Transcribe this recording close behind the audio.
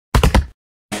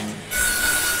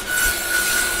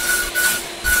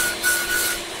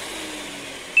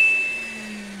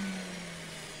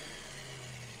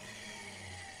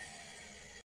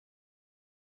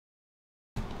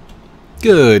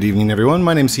Good evening, everyone.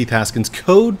 My name is Heath Haskins,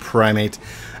 Code Primate,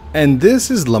 and this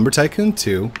is Lumber Tycoon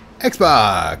 2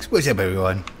 Xbox. What's up,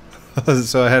 everyone?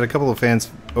 So I had a couple of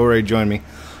fans already join me,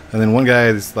 and then one guy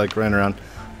is like running around.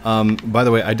 By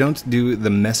the way, I don't do the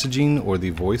messaging or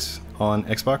the voice on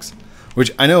Xbox,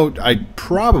 which I know I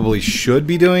probably should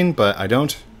be doing, but I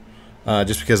don't,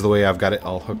 just because of the way I've got it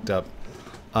all hooked up.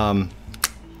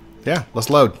 Yeah,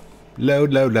 let's load.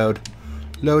 Load.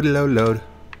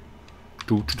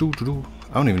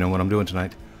 I don't even know what I'm doing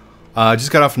tonight.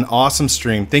 Just got off an awesome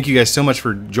stream. Thank you guys so much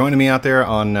for joining me out there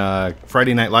on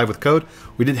Friday Night Live with Code.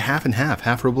 We did half and half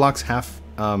Roblox, half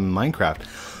Minecraft.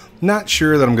 Not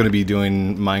sure that I'm going to be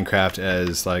doing Minecraft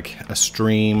as like a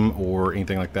stream or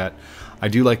anything like that. I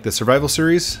do like the survival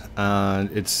series.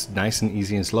 It's nice and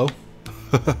easy and slow.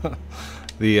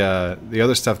 The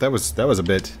other stuff that was a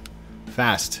bit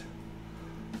fast.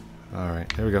 All right,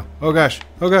 there we go. Oh gosh,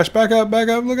 back up, look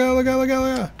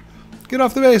out. Get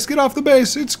off the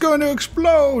base, it's going to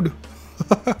explode.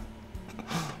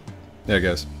 There it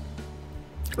goes.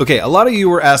 Okay, a lot of you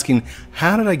were asking,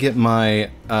 how did I get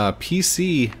my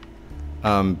PC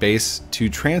base to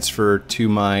transfer to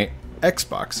my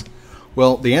Xbox?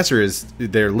 Well, the answer is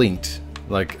they're linked.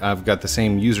 Like, I've got the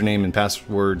same username and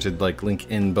password to like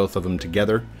link in both of them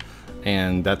together,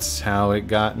 and that's how it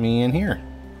got me in here.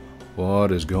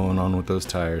 What is going on with those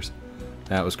tires?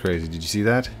 That was crazy. Did you see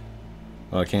that?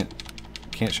 Oh, I can't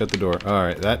shut the door. All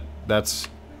right, that's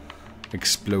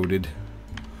exploded.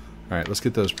 All right, let's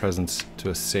get those presents to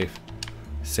a safe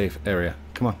area.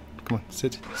 Come on,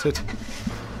 sit. All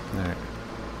right,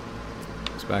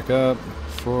 let's back up,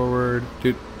 forward,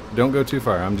 dude. Don't go too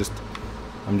far. I'm just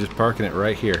parking it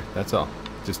right here. That's all.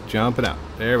 Just jumping out.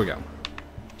 There we go.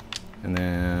 And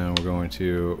then we're going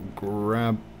to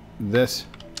grab this.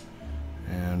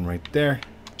 And right there.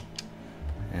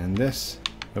 And this.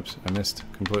 Oops, I missed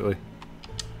completely.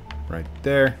 Right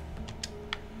there.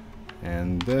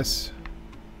 And this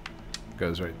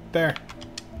goes right there.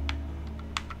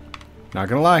 Not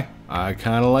gonna lie, I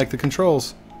kind of like the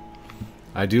controls.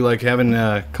 I do like having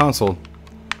a console.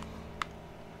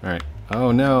 Alright.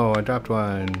 Oh no, I dropped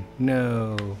one.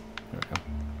 No. There we go.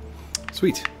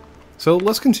 Sweet. So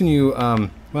let's continue.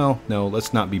 Well, no,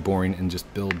 let's not be boring and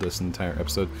just build this entire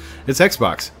episode. It's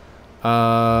Xbox.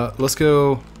 Let's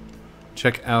go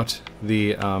check out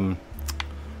the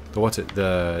what's it?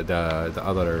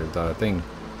 The thing.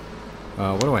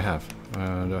 What do I have?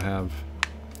 Do I have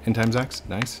end times X?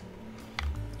 Nice.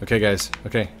 Okay, guys.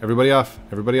 Okay, everybody off.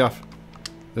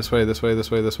 This way.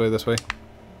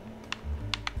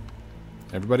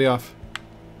 Everybody off.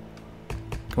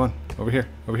 Come on, over here.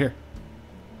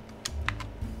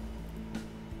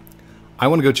 I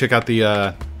want to go check out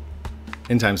the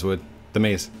end times wood, the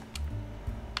maze.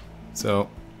 So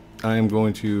I am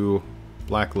going to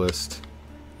blacklist.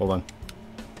 Hold on.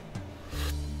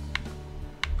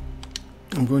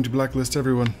 I'm going to blacklist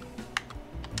everyone.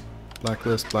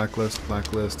 Blacklist.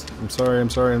 I'm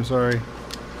sorry.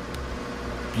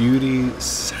 Beauty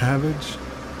Savage.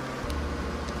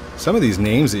 Some of these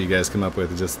names that you guys come up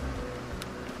with are just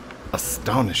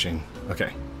astonishing.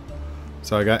 Okay.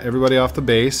 So I got everybody off the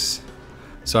base.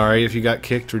 Sorry if you got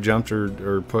kicked or jumped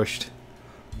or pushed,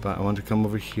 but I want to come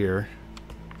over here.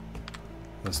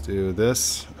 Let's do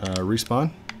this.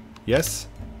 Respawn. Yes.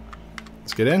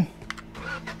 Let's get in.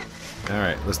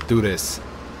 Alright, let's do this.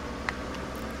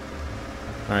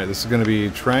 Alright, this is going to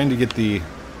be trying to get the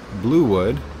blue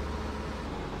wood.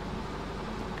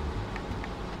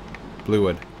 Blue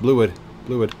wood.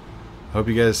 I hope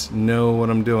you guys know what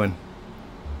I'm doing.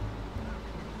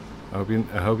 I hope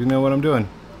you know what I'm doing.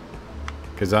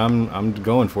 Because I'm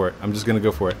going for it. I'm just going to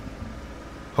go for it.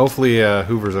 Hopefully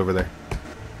Hoover's over there.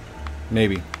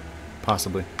 Maybe.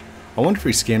 Possibly. I wonder if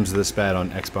he skims this bad on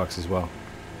Xbox as well.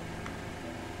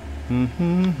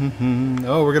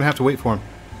 Oh, we're going to have to wait for him.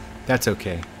 That's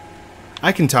okay.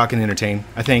 I can talk and entertain,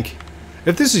 I think.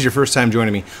 If this is your first time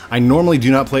joining me, I normally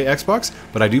do not play Xbox,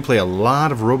 but I do play a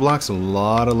lot of Roblox, a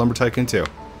lot of Lumber Tycoon 2.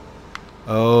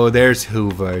 Oh, there's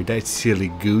Hoover. That silly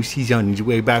goose. He's on his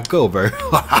way back over.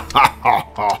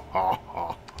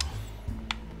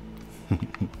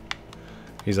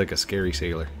 He's like a scary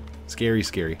sailor.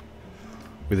 Scary.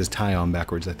 With his tie on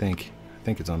backwards, I think. I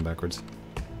think it's on backwards.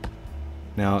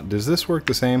 Now, does this work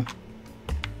the same?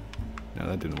 No,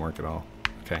 that didn't work at all.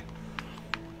 Okay.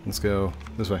 Let's go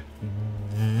this way.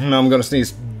 No, I'm gonna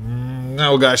sneeze.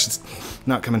 Oh gosh, it's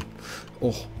not coming.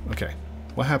 Oh, okay.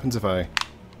 What happens if I...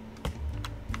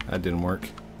 That didn't work.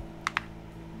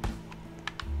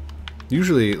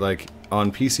 Usually, like,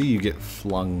 on PC, you get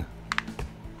flung.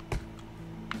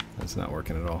 That's not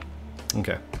working at all.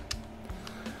 Okay.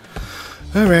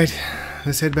 Alright.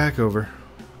 let's head back over.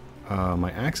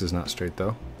 My axe is not straight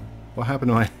though. What happened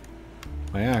to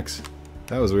my axe?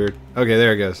 That was weird. Okay,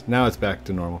 there it goes. Now it's back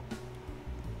to normal.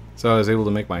 So I was able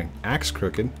to make my axe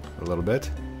crooked a little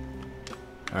bit.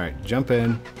 Alright, jump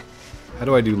in. How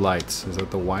do I do lights? Is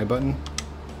that the Y button?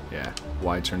 Yeah,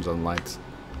 Y turns on lights.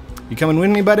 You coming with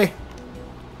me, buddy?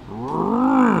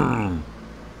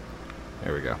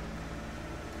 There we go.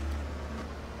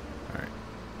 Alright.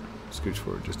 Scooch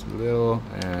forward just a little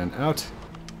and out.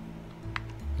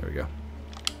 There we go.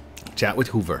 Chat with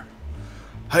Hoover.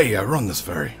 Hey, I run this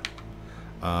ferry.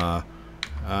 I'll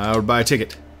buy a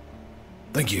ticket.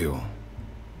 Thank you.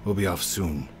 We'll be off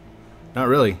soon. Not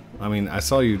really. I mean, I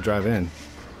saw you drive in.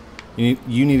 You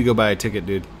need to go buy a ticket,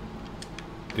 dude.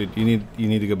 Dude, you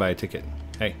need to go buy a ticket.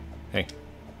 Hey. You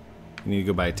need to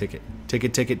go buy a ticket.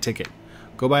 Ticket.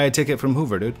 Go buy a ticket from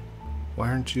Hoover, dude. Why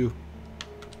aren't you?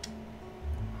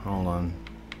 Hold on.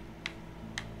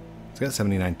 It's got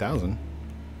 79,000.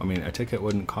 I mean, a ticket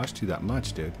wouldn't cost you that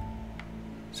much, dude.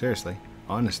 Seriously.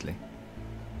 Honestly.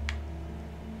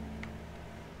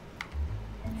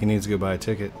 He needs to go buy a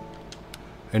ticket.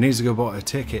 He needs to go buy a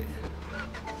ticket.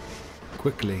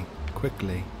 Quickly.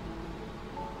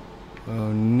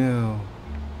 Oh no.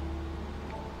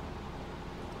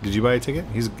 Did you buy a ticket?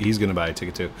 He's gonna buy a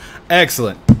ticket too.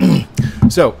 Excellent.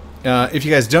 So, if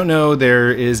you guys don't know,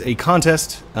 there is a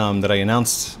contest that I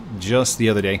announced just the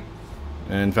other day.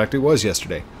 In fact, it was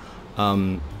yesterday.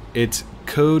 It's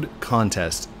code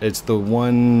contest. It's the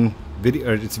one video,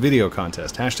 or it's video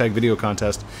contest. Hashtag video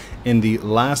contest. In the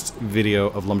last video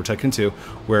of Lumber Tycoon 2,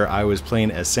 where I was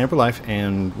playing as Samper Life,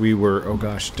 and we were, oh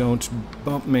gosh, don't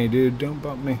bump me, dude. Don't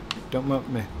bump me. Don't bump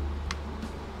me.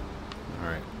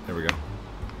 Alright, there we go.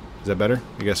 Is that better?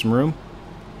 You got some room?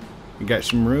 You got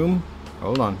some room?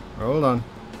 Hold on.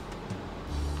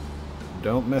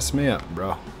 Don't mess me up,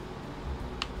 bro.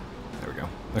 There we go.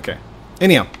 Okay.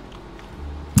 Anyhow,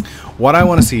 what I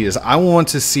want to see is I want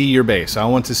to see your base. I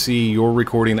want to see your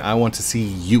recording. I want to see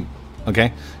you.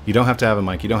 Okay? You don't have to have a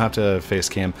mic. You don't have to face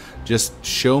cam. Just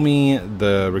show me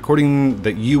the recording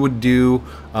that you would do.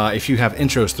 If you have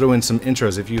intros, throw in some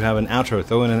intros. If you have an outro,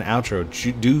 throw in an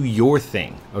outro. Do your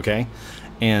thing. Okay?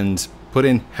 And put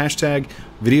in hashtag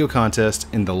video contest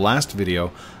in the last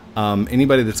video.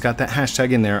 Anybody that's got that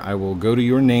hashtag in there, I will go to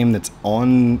your name that's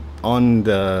on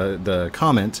the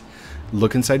comment,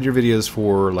 look inside your videos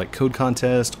for like code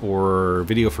contest or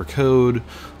video for code,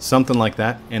 something like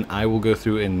that, and I will go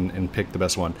through and pick the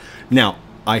best one. Now,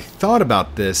 I thought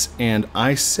about this and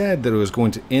I said that it was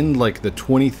going to end like the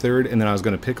 23rd and then I was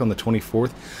going to pick on the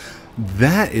 24th.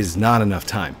 That is not enough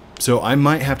time. So I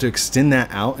might have to extend that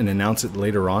out and announce it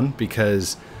later on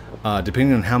because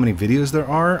depending on how many videos there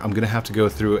are, I'm going to have to go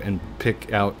through and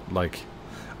pick out like...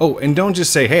 Oh, and don't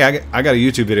just say, hey, I got a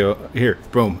YouTube video here,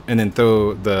 boom, and then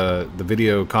throw the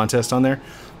video contest on there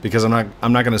because I'm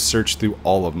not going to search through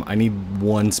all of them. I need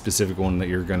one specific one that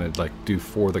you're going to like do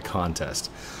for the contest.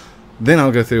 Then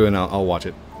I'll go through and I'll watch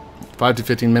it. 5 to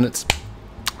 15 minutes.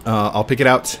 I'll pick it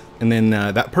out, and then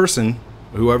that person,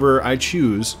 whoever I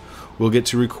choose, will get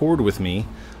to record with me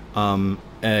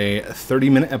a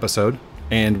 30-minute episode,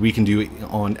 and we can do it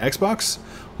on Xbox,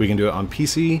 we can do it on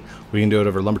PC, we can do it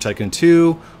over Lumber Tycoon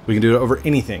 2, we can do it over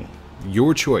anything.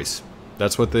 Your choice.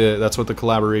 That's what the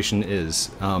collaboration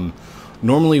is.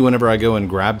 Normally, whenever I go and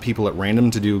grab people at random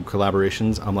to do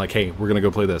collaborations, I'm like, hey, we're gonna go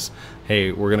play this.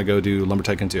 Hey, we're gonna go do Lumber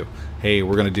Tycoon 2. Hey,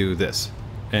 we're gonna do this.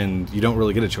 And you don't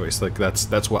really get a choice. Like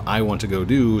that's what I want to go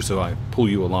do, so I pull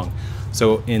you along.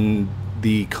 So in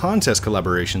the contest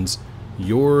collaborations,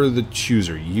 you're the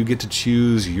chooser. You get to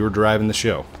choose. You're driving the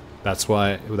show. That's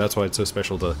why it's so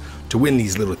special to win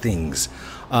these little things.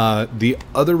 The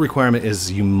other requirement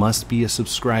is you must be a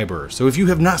subscriber. So if you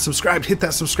have not subscribed, hit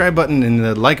that subscribe button and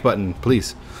the like button,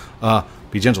 please.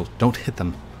 Be gentle. Don't hit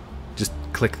them. Just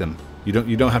click them. You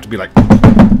don't have to be like.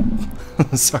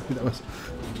 Sorry, that was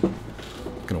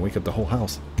gonna wake up the whole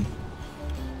house.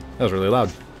 That was really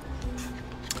loud.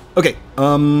 Okay.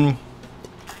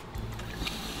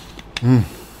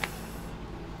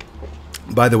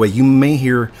 By the way, you may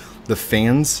hear the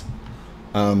fans.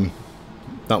 Not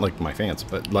like my fans,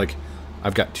 but like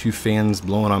I've got 2 fans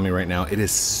blowing on me right now. It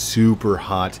is super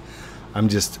hot. I'm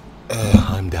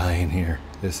dying here.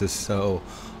 This is so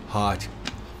hot.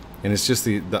 And it's just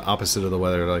the opposite of the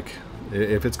weather. Like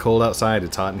if it's cold outside,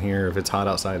 it's hot in here. If it's hot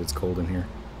outside, it's cold in here.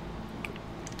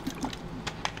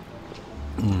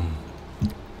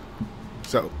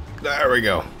 So there we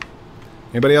go.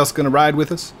 Anybody else gonna ride with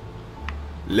us?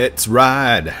 Let's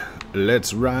ride.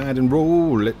 Let's ride and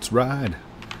roll. Let's ride.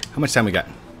 How much time we got?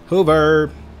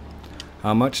 Hoover.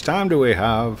 How much time do we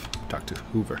have? Talk to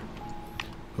Hoover.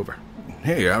 Hoover.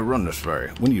 Hey, I run this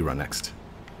ferry. When do you run next?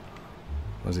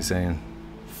 What was he saying?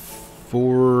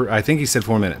 I think he said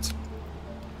 4 minutes.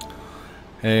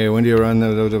 Hey, when do you run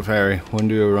the ferry? When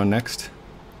do you run next?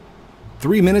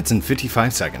 3 minutes and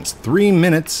 55 seconds. 3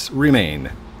 minutes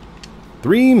remain.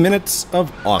 3 minutes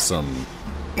of awesome.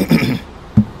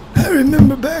 I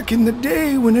remember back in the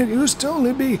day when it used to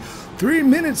only be 3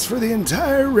 minutes for the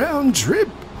entire round trip.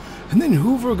 And then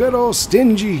Hoover got all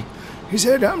stingy. He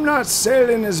said, I'm not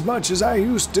sailing as much as I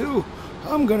used to.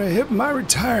 I'm gonna hit my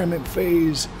retirement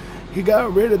phase. He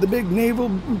got rid of the big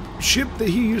naval ship that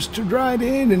he used to ride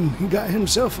in, and he got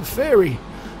himself a ferry.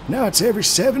 Now it's every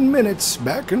 7 minutes,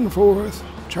 back and forth,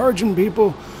 charging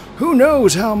people who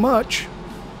knows how much.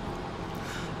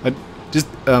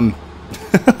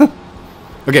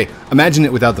 Okay, imagine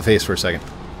it without the face for a second.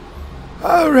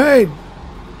 All right.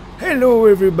 Hello,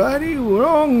 everybody. A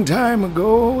long time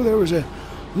ago, there was a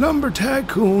lumber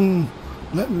tycoonist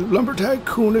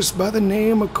by the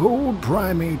name of Cold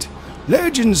Primate.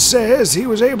 Legend says he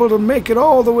was able to make it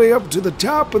all the way up to the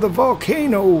top of the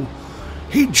volcano.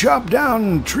 He'd chop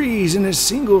down trees in a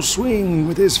single swing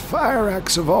with his fire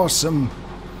axe of awesome.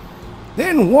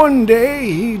 Then one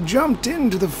day he jumped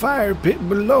into the fire pit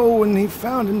below and he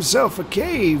found himself a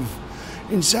cave.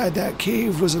 Inside that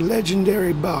cave was a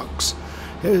legendary box.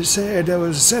 It was said it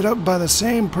was set up by the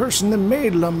same person that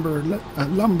made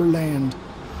Lumberland.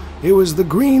 It was the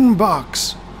green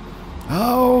box.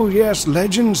 Oh yes,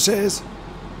 legend says.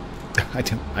 I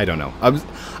don't know. I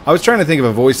was trying to think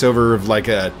of a voiceover of like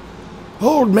a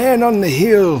old man on the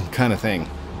hill kind of thing.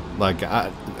 Like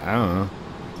I don't know,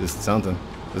 just something.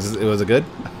 Was it good?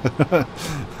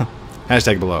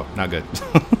 Hashtag below. Not good.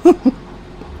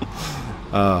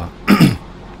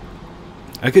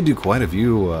 I could do quite a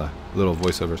few little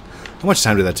voiceovers. How much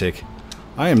time did that take?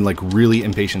 I am like really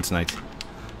impatient tonight.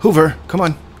 Hoover, come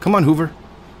on, Hoover.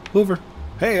 Hoover.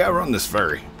 Hey, I run this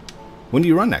ferry. When do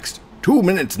you run next? 2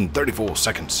 minutes and 34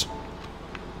 seconds.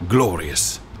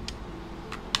 Glorious.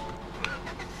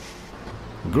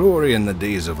 Glory in the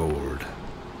days of old.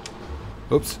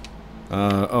 Oops.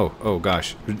 Oh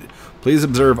gosh. Please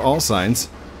observe all signs.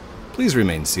 Please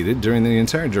remain seated during the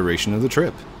entire duration of the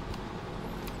trip.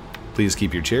 Please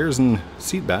keep your chairs and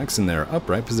seat backs in their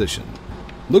upright position.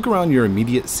 Look around your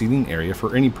immediate seating area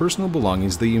for any personal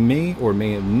belongings that you may or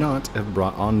may not have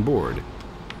brought on board.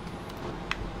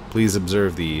 Please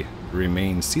observe the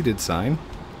remain seated sign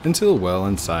until well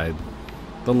inside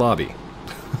the lobby.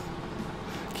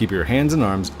 Keep your hands and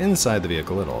arms inside the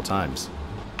vehicle at all times.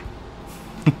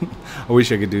 I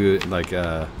wish I could do like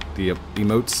the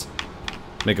emotes,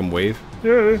 make them wave.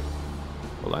 Yeah.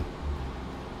 Hold on.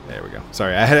 There we go.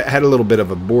 Sorry, I had a little bit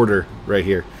of a border right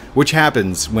here, which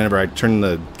happens whenever I turn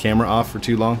the camera off for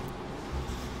too long.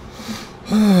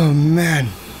 Oh man.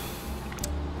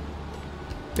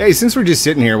 Hey, since we're just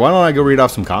sitting here, why don't I go read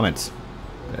off some comments?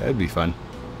 That'd be fun.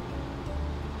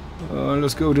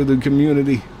 Let's go to the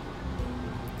community.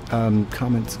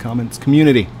 Comments.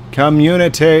 Community.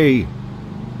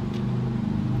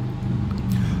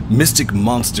 Mystic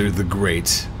Monster the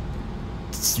Great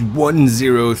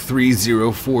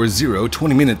 103040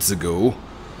 20 minutes ago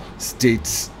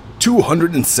states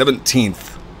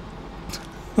 217th.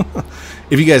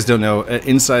 If you guys don't know,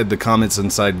 inside the comments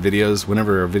inside videos,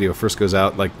 whenever a video first goes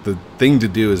out, like the thing to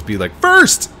do is be like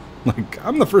first, like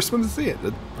I'm the first one to see it.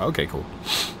 Okay, cool.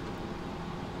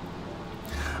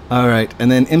 All right,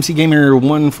 and then MC Gamer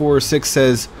 146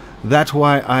 says that's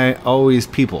why I always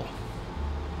people.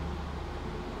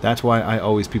 That's why I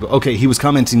always people. Okay, he was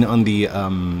commenting on the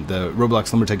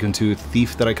Roblox Lumber Tycoon 2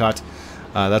 thief that I caught.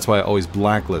 That's why I always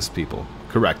blacklist people.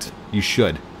 Correct. You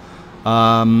should.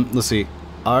 Let's see.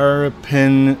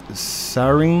 Aripin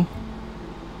Saring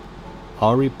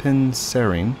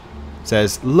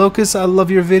says, Locus, I love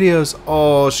your videos.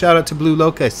 Oh, shout out to Blue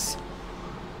Locus.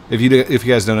 If you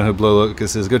guys don't know who Blue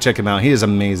Locus is, go check him out. He is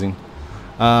amazing.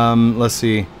 Let's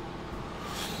see.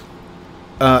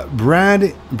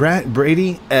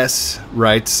 Brady S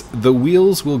writes, the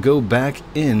wheels will go back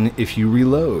in if you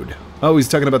reload. Oh, he's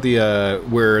talking about the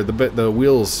where the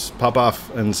wheels pop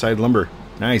off inside lumber.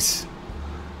 Nice.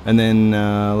 And then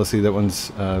let's see, that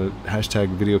one's hashtag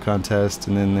video contest,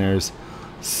 and then there's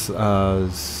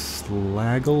Slaggle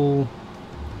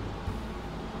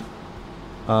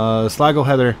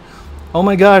Heather. Oh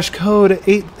my gosh, code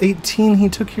 818. He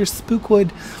took your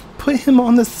spookwood. Put him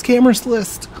on the scammers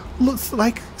list. Looks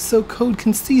like so code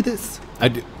can see this.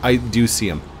 I do see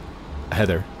him,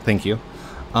 Heather. Thank you.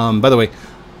 By the way,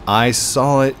 I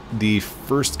saw it, the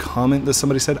first comment that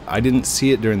somebody said. I didn't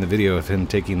see it during the video of him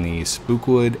taking the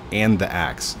spookwood and the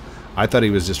axe. I thought he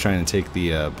was just trying to take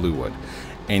the blue wood.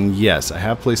 And yes, I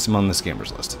have placed him on the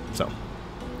scammers list. So,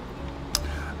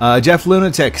 Jeff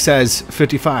Lunatic says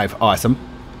 55. Awesome.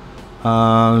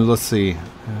 Let's see.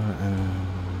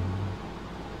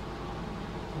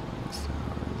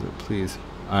 Please.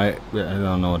 I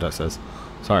don't know what that says.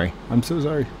 Sorry. I'm so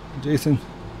sorry. Jason.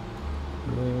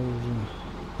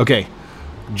 Okay.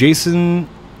 Jason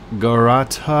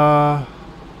Garata,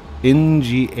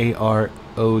 Ngarotata,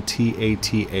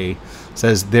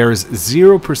 says there's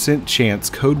 0% chance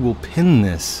code will pin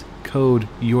this. Code,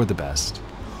 you're the best.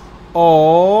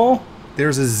 Oh,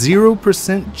 there's a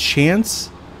 0% chance?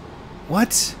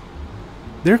 What?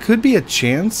 There could be a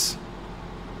chance?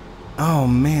 Oh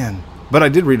man. But I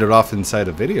did read it off inside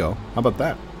a video. How about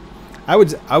that? I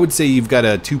would say you've got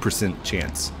a 2%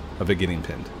 chance of it getting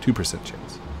pinned. 2%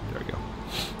 chance. There we go.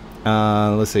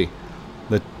 Let's see.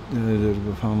 The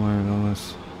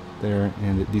there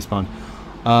and it despawned.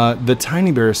 The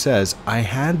tiny bear says I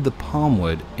had the palm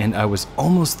wood and I was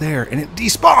almost there and it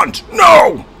despawned.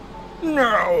 No,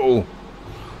 no.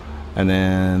 And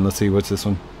then let's see, what's this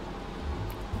one?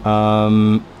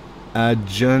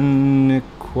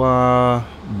 Ajaniqua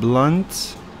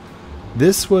Blunt.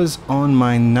 This was on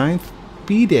my 9th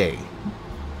B-day.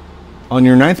 On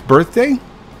your 9th birthday?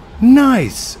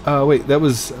 Nice. Wait, that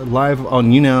was live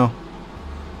on YouNow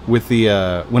with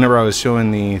the whenever I was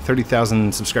showing the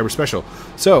 30,000 subscriber special.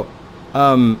 So,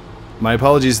 my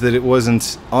apologies that it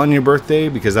wasn't on your birthday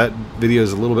because that video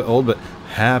is a little bit old, but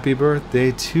happy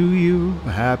birthday to you.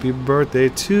 Happy birthday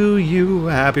to you.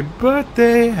 Happy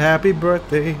birthday. Happy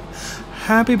birthday.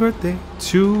 Happy birthday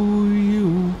to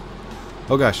you.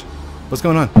 Oh gosh. What's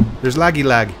going on? There's laggy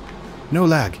lag. No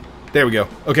lag. There we go.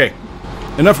 Okay.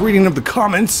 Enough reading of the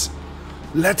comments.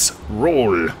 Let's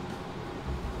roll.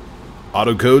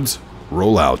 Auto codes,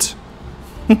 roll out.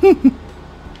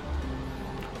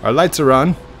 Our lights are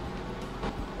on.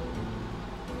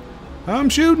 I'm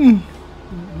shooting.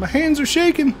 My hands are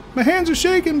shaking. My hands are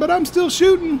shaking, but I'm still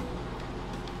shooting.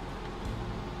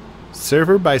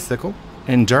 Server Bicycle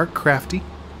and Dark Crafty.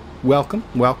 Welcome,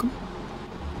 welcome.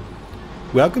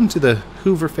 Welcome to the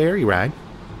Hoover Ferry ride.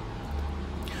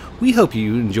 We hope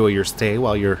you enjoy your stay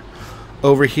while you're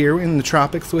over here in the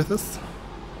tropics with us.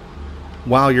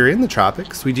 While you're in the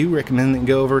tropics, we do recommend that you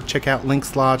go over check out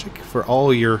Link's Logic for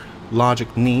all your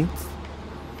logic needs.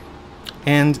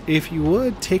 And if you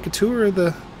would, take a tour of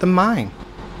the mine,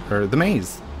 or the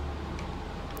maze.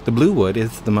 The blue wood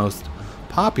is the most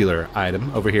popular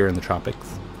item over here in the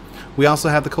tropics. We also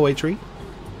have the koi tree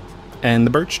and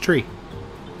the birch tree.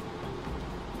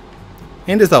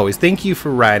 And as always, thank you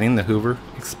for riding the Hoover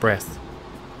Express.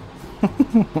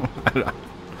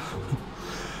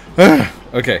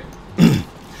 Okay.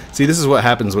 See, this is what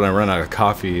happens when I run out of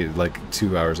coffee like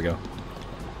 2 hours ago.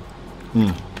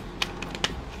 The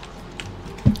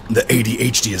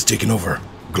ADHD has taken over.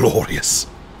 Glorious.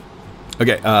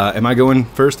 Okay, am I going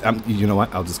first? You know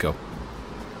what? I'll just go.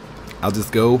 I'll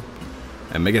just go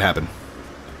and make it happen.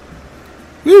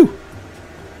 Woo!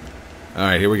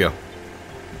 Alright, here we go.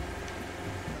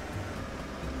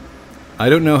 I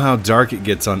don't know how dark it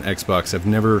gets on Xbox. I've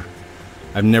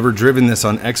never driven this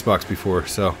on Xbox before,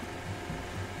 so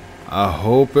I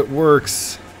hope it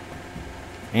works.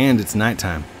 And it's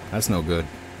nighttime. That's no good.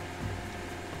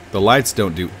 The lights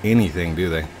don't do anything, do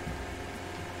they?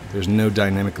 There's no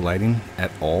dynamic lighting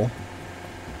at all.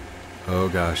 Oh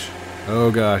gosh. Oh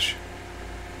gosh.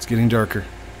 It's getting darker.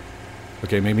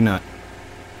 Okay, maybe not.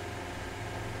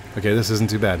 Okay, this isn't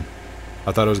too bad.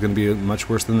 I thought it was going to be much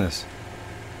worse than this.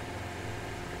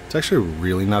 It's actually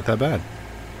really not that bad.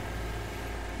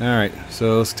 Alright,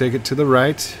 so let's take it to the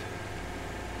right.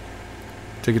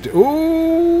 Take it to...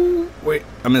 Ooh! Wait,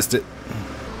 I missed it.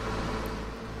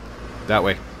 That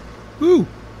way. Woo!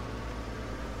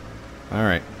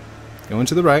 Alright. Going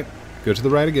to the right. Go to the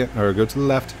right again. Or go to the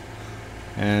left.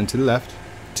 And to the left.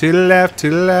 To the left, to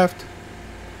the left.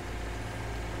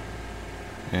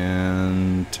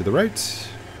 And to the right.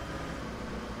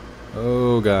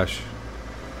 Oh gosh.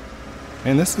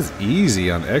 And this is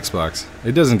easy on Xbox.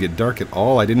 It doesn't get dark at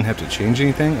all. I didn't have to change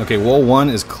anything. Okay, wall 1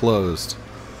 is closed.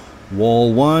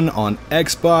 Wall 1 on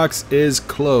Xbox is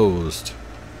closed.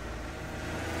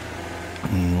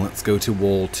 Let's go to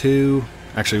wall 2.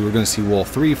 Actually, we're going to see wall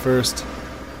 3 first,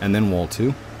 and then wall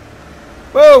 2.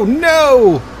 Oh,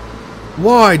 no!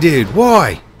 Why, dude?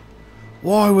 Why?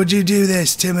 Why would you do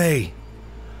this to me?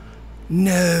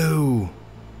 No.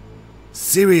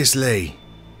 Seriously.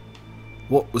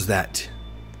 What was that?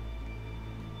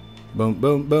 Boom,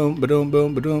 boom, boom, ba-dum,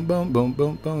 boom, ba-dum, boom, boom,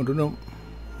 boom, boom, ba-dum.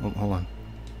 Oh, hold on.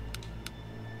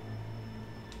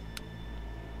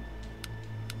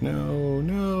 No,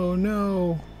 no,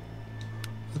 no.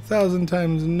 1,000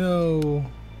 times no.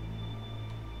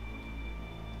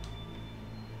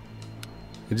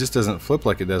 It just doesn't flip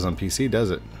like it does on PC, does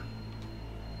it?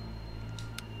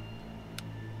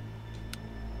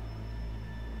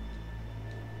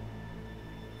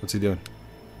 What's he doing?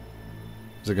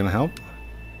 Is it gonna help?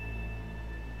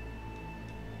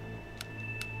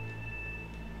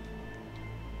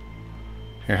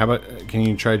 Here, how about, can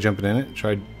you try jumping in it?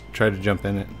 Try to jump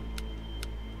in it.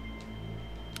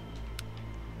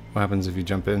 What happens if you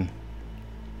jump in?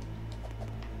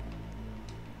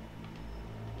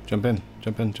 Jump in,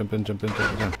 jump in, jump in, jump in,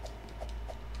 jump in.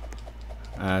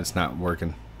 It's not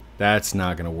working. That's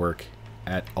not gonna work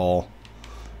at all.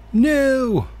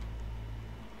 No!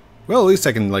 Well, at least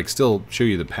I can, like, still show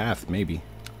you the path, maybe.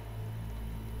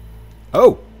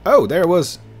 Oh! Oh, there it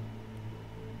was!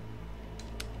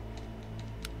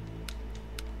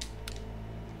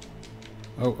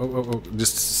 Oh, oh, oh, oh.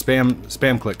 Just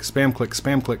spam click, spam click,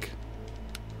 spam click.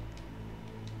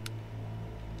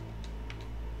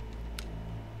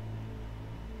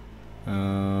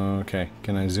 Okay,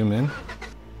 can I zoom in?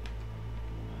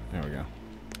 There we go.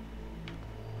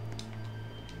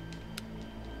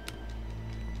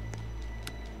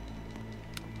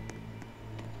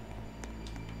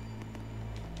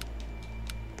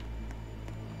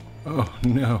 Oh,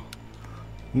 no.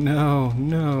 No,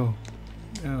 no,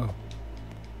 no.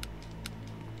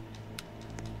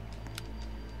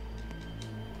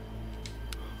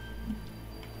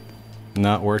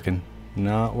 Not working.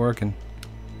 Not working.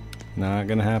 Not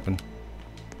gonna happen.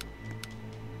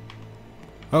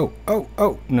 Oh, oh,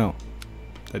 oh, no.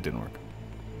 That didn't work.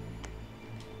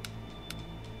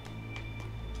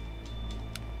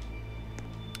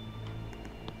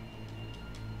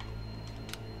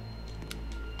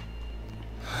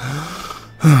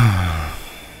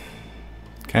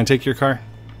 Can I take your car?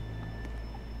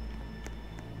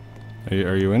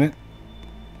 Are you in it?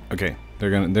 Okay, they're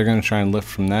gonna try and lift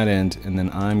from that end, and then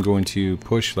I'm going to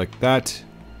push like that.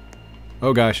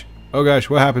 Oh gosh,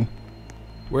 what happened?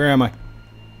 Where am I?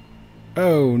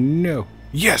 Oh no!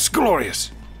 Yes,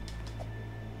 glorious!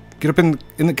 Get up in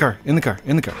the car, in the car.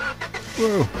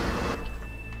 Whoa!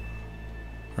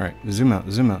 All right, zoom out.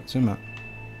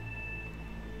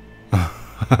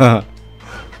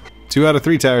 2 out of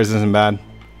 3 tires isn't bad.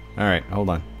 All right, hold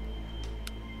on.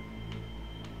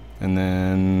 And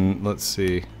then let's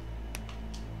see.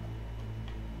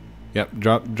 Yep,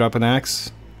 drop an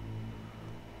axe.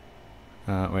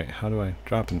 Wait, how do I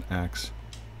drop an axe?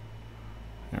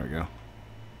 There we go.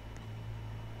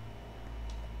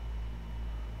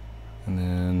 And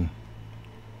then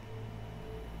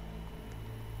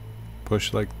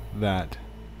push like that.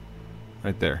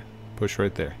 Right there. Push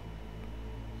right there.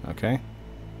 Okay.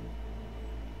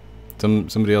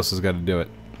 Somebody else has got to do it.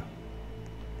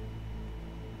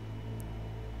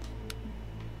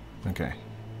 Okay.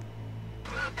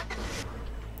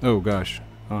 Oh gosh,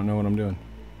 I don't know what I'm doing.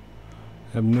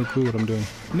 I have no clue what I'm doing.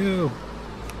 No!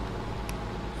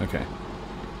 Okay.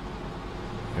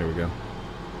 There we go.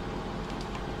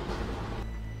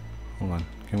 Hold on.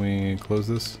 Can we close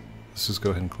this? Let's just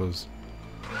go ahead and close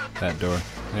that door.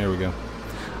 There we go.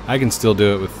 I can still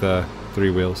do it with 3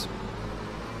 wheels.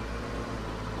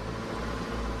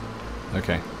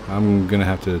 Okay. I'm gonna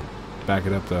have to back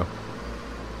it up though.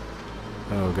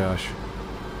 Oh gosh.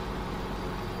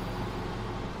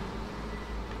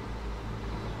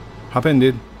 Hop in,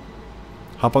 dude.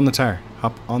 Hop on the tire.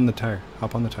 Hop on the tire.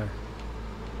 Hop on the tire.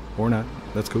 Or not.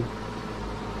 That's cool.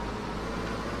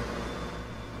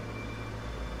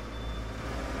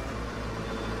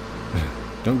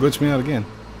 Don't glitch me out again.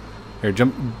 Here,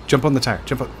 jump on the tire.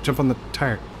 Jump on the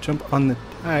tire. Jump on the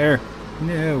tire.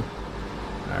 No.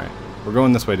 Alright. We're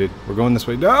going this way, dude. We're going this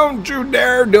way. Don't you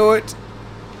dare do it!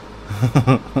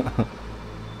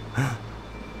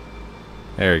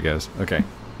 There he goes. Okay.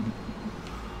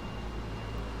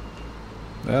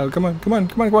 Oh, come on.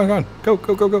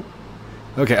 Go.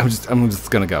 Okay, I'm just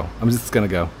gonna go.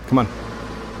 Come on.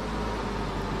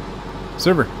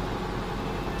 Server.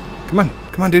 Come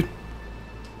on, dude.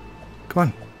 Come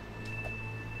on.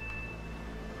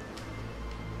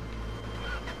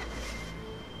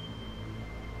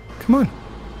 Come on.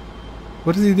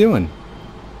 What is he doing?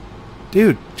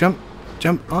 Dude, jump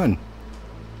on.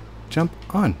 Jump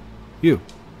on. You.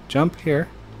 Jump here.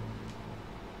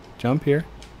 Jump here.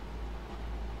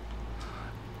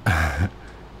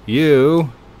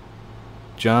 You.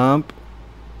 Jump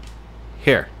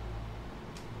here.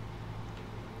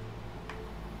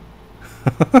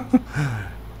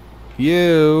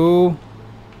 You.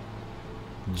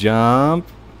 Jump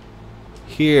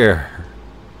here.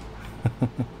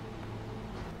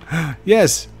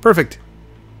 Yes, perfect.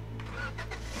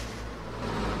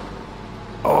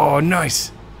 Oh,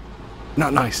 nice.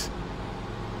 Not nice.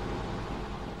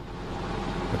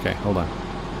 Okay, hold on.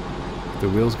 The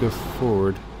wheels go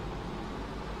forward.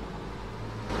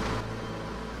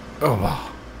 Oh, wow.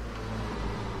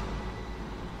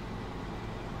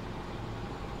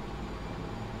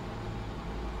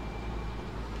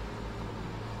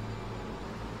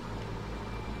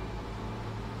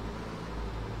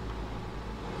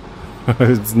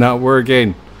 It's not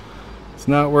working. It's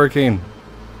not working.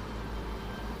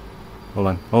 Hold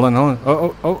on, hold on, hold on. Oh,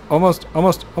 oh, oh, almost,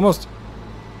 almost, almost.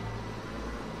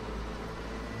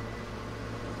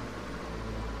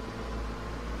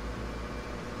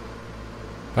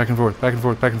 Back and forth, back and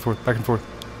forth, back and forth, back and forth.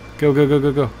 Go, go, go,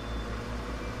 go, go.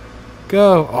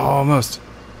 Go. Oh, almost.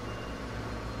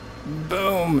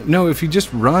 Boom. No, if you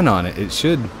just run on it, it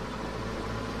should.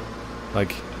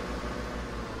 Like.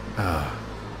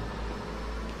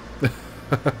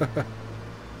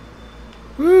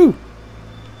 Woo!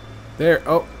 There.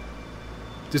 Oh.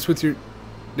 Just with your.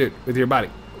 Dude, with your body.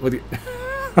 With your.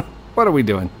 What are we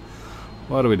doing?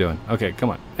 What are we doing? Okay, come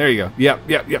on. There you go. Yep,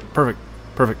 yep, yep. Perfect.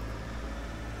 Perfect.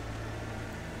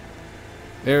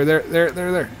 There, there, there,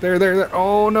 there, there, there, there, there.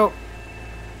 Oh, no.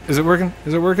 Is it working?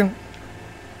 Is it working?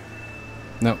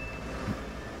 No.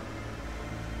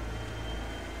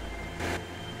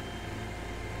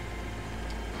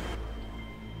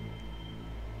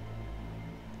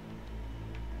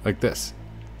 Like this.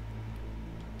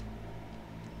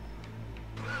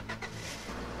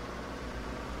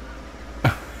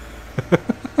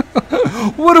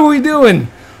 What are we doing?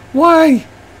 Why?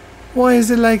 Why is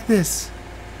it like this?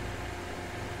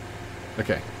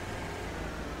 Okay.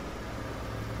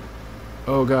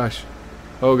 Oh gosh.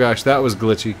 Oh gosh, that was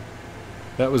glitchy.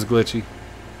 That was glitchy.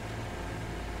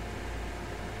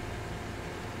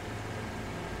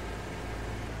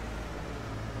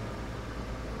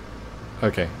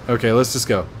 Okay. Okay, let's just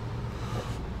go.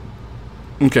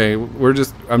 Okay,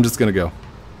 I'm just gonna go.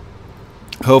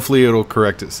 Hopefully it'll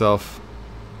correct itself.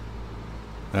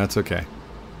 That's okay.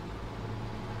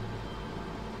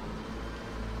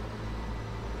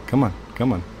 Come on,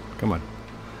 come on, come on.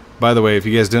 By the way, if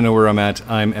you guys don't know where I'm at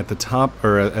the top,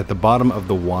 or at the bottom of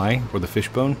the Y, or the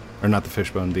fishbone, or not the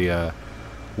fishbone, the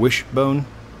wishbone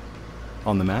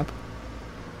on the map.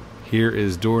 Here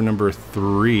is door number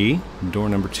 3. Door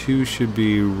number 2 should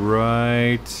be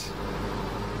right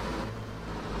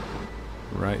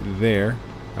there.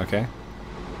 Okay.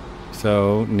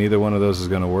 So neither one of those is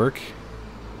gonna work.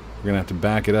 We're gonna have to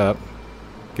back it up.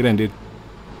 Get in, dude.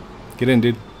 Get in,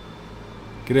 dude.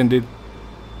 Get in, dude.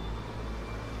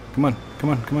 Come on,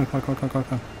 come on, come on, come on, come on, come on,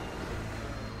 come on.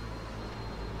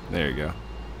 There you go.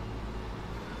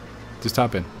 Just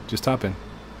hop in. Just hop in.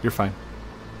 You're fine.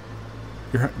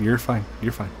 You're fine.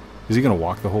 You're fine. Is he gonna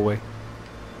walk the whole way?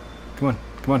 Come on,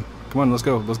 come on, come on. Let's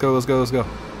go. Let's go. Let's go. Let's go.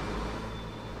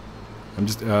 I'm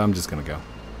just gonna go.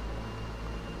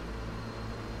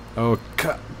 Oh,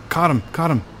 caught him.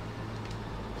 Caught him.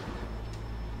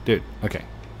 Dude. Okay.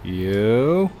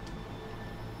 You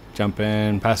jump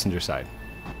in passenger side.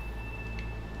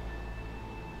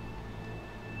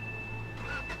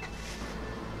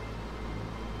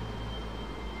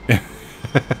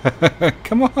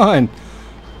 Come on.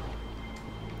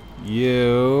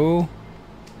 You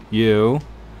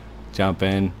jump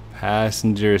in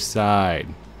passenger side.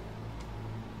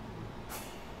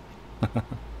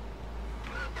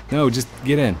 No, just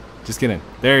get in. Just get in.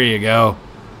 There you go.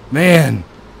 Man.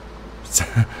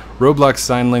 Roblox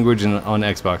sign language on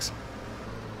Xbox.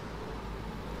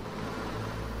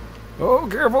 Oh,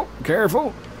 careful.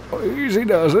 Careful. Oh, easy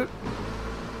does it.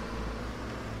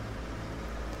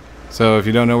 So if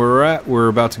you don't know where we're at, we're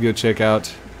about to go check out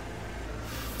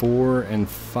 4 and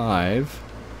 5.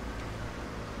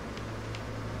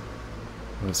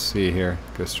 Let's see here.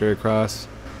 Go straight across.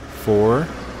 4.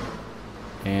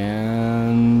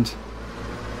 And...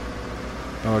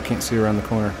 oh, I can't see around the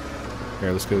corner.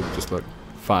 Here, let's go just look.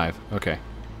 5. Okay.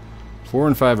 4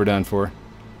 and 5 are done for.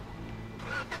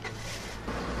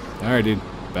 Alright, dude.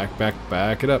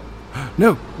 Back it up.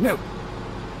 No! No!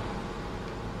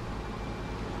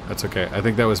 That's okay. I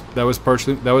think that was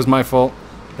partially... that was my fault.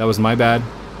 That was my bad.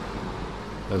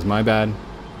 That was my bad.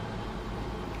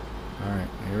 Alright,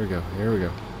 here we go. Here we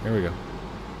go. Here we go.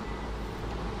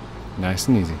 Nice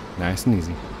and easy. Nice and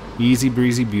easy. Easy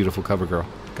breezy, beautiful cover girl.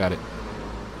 Got it.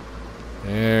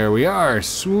 There we are.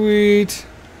 Sweet.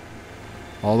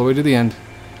 All the way to the end.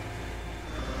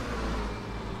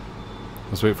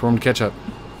 Let's wait for him to catch up.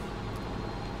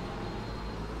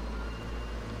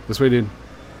 This way, dude.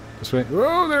 This way.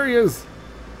 Oh, there he is.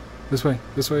 This way.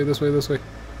 This way. This way. This way.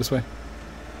 This way.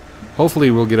 Hopefully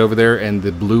we'll get over there and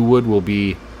the blue wood will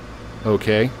be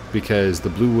okay, because the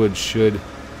blue wood should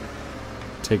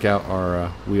take out our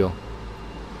wheel.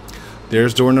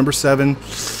 There's door number 7.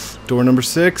 Door number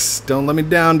 6. Don't let me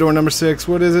down, door number 6.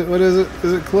 What is it? What is it?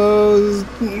 Is it closed?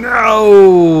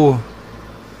 No!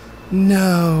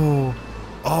 No!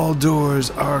 All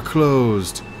doors are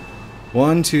closed.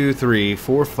 1, 2, 3,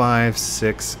 4, 5,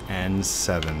 6, and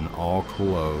 7. All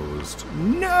closed.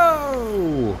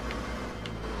 No!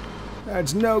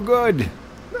 That's no good.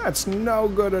 That's no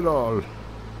good at all.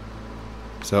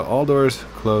 So all doors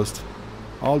closed.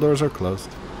 All doors are closed.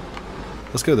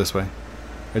 Let's go this way.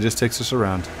 It just takes us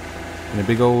around in a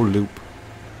big old loop.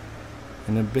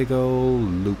 In a big old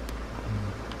loop.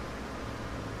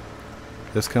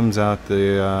 This comes out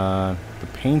the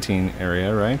painting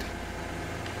area, right?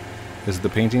 This is the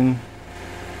painting.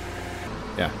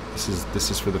 Yeah, this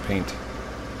is for the paint.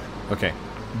 Okay,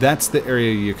 that's the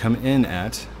area you come in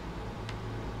at.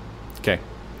 Okay,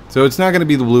 so it's not going to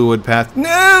be the blue wood path.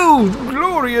 No,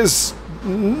 glorious!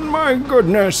 My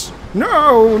goodness!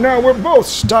 No, now we're both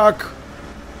stuck.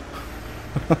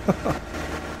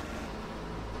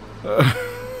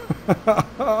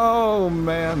 Oh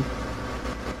man!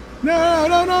 No,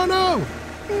 no, no, no!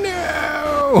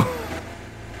 No!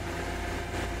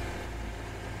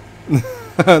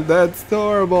 That's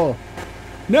horrible.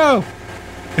 No!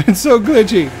 It's so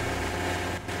glitchy.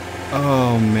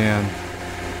 Oh man.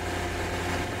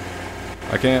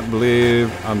 I can't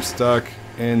believe I'm stuck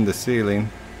in the ceiling.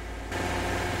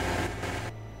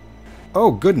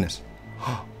 Oh goodness.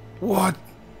 What?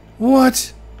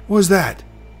 What was that?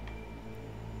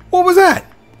 What was that?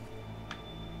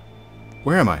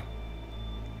 Where am I?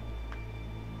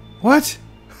 What?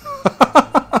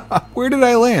 Where did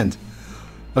I land?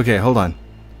 Okay, hold on.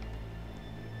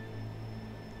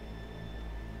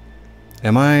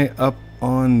 Am I up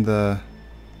on the...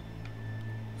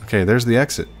 Okay, there's the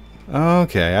exit.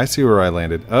 Okay, I see where I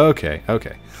landed. Okay,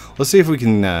 okay. Let's see if we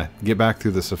can get back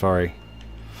through the safari.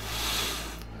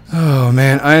 Oh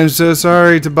man, I am so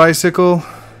sorry to Bicycle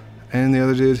and the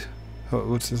other dude.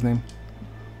 What's his name?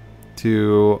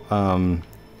 To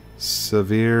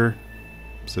Severe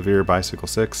Bicycle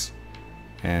 6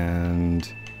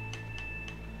 and...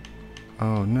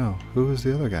 Oh no, who was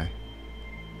the other guy?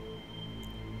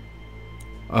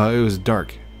 It was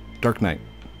Dark Knight.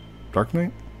 Dark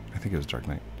Knight? I think it was Dark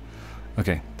Knight.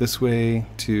 Okay, this way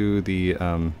to the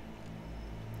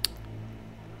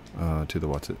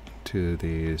to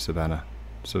the Savannah,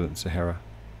 Sahara,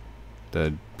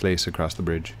 the place across the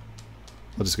bridge.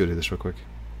 I'll just go do this real quick.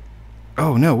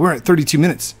 Oh no, we're at 32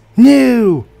 minutes.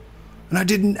 No, and I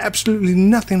did absolutely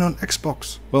nothing on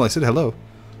Xbox. Well, I said hello,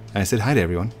 and I said hi to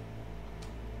everyone.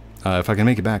 If I can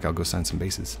make it back, I'll go sign some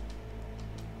bases.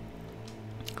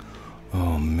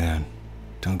 Oh man,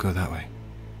 don't go that way.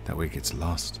 That way it gets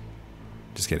lost.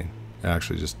 Just kidding.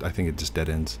 Actually, I think it just dead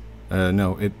ends.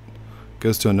 No, it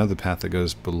goes to another path that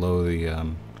goes below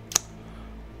the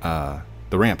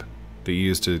ramp that you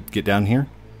use to get down here.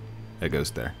 That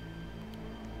goes there.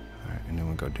 Alright, and then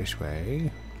we'll go this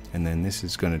way. And then this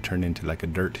is going to turn into like a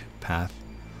dirt path.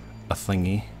 A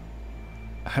thingy.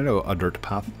 Hello, a dirt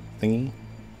path thingy.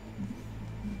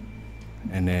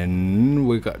 And then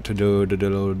we got to do the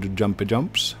little jumpy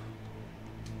jumps.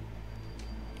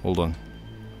 Hold on.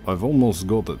 I've almost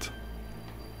got it.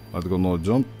 I'm gonna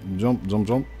jump, jump, jump,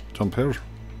 jump, jump here.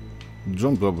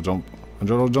 Jump, jump, jump. And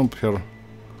then I'll jump here.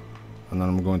 And then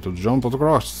I'm going to jump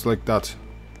across like that.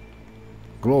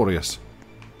 Glorious.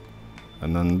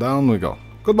 And then down we go.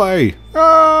 Goodbye!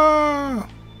 Ah!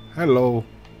 Hello.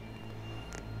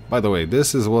 By the way,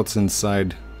 this is what's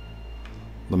inside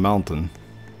the mountain.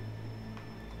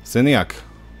 Seniac.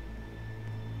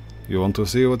 You want to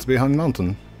see what's behind the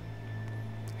mountain?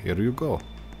 Here you go.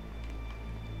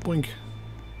 Boink.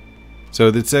 So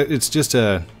it's just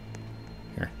a...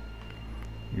 Here.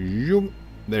 Yoop.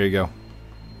 There you go.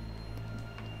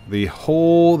 The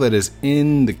hole that is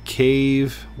in the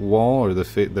cave wall, or the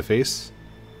face.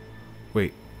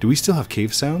 Wait, do we still have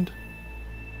cave sound?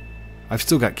 I've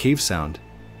still got cave sound.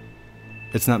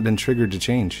 It's not been triggered to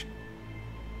change.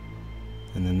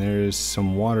 And then there's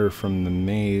some water from the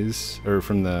maze, or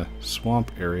from the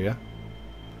swamp area.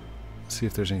 Let's see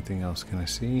if there's anything else. Can I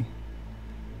see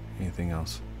anything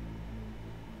else?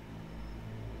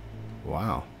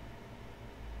 Wow.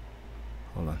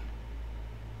 Hold on.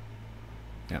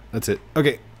 Yeah, that's it.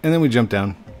 Okay, and then we jump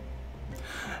down.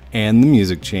 And the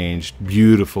music changed.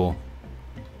 Beautiful.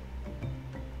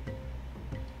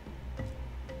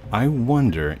 I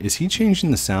wonder, is he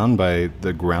changing the sound by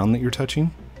the ground that you're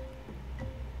touching?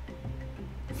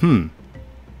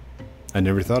 I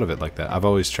never thought of it like that. I've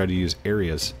always tried to use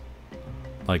areas.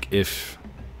 Like if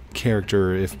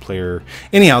character, if player.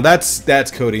 Anyhow,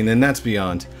 that's coding, and that's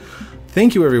beyond.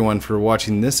 Thank you everyone for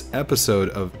watching this episode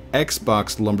of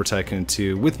Xbox Lumber Tycoon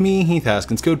 2 with me, Heath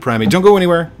Haskins, Code Primate. Don't go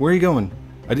anywhere. Where are you going?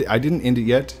 I didn't end it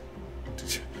yet.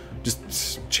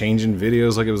 Just changing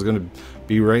videos like it was going to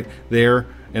be right there.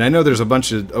 And I know there's a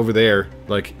bunch of over there,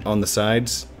 like on the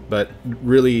sides, but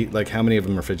really, like, how many of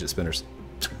them are fidget spinners?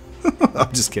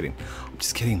 I'm just kidding. I'm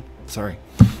just kidding. Sorry.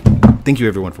 Thank you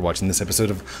everyone for watching this episode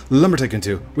of Lumber Tycoon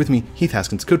 2 with me, Heath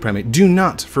Haskins, Code Primate. Do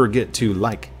not forget to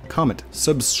like, comment,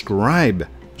 subscribe,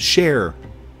 share,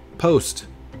 post,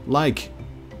 like.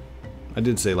 I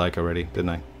did say like already, didn't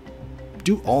I?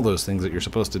 Do all those things that you're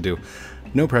supposed to do.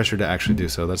 No pressure to actually do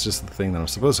so. That's just the thing that I'm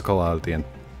supposed to call out at the end.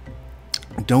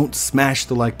 Don't smash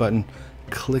the like button.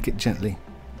 Click it gently.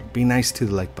 Be nice to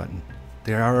the like button.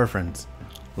 They are our friends.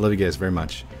 I love you guys very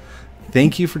much.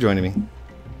 Thank you for joining me.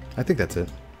 I think that's it.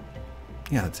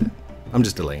 Yeah, that's it. I'm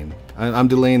just delaying. I'm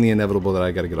delaying the inevitable that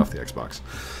I got to get off the Xbox.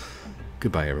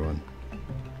 Goodbye, everyone.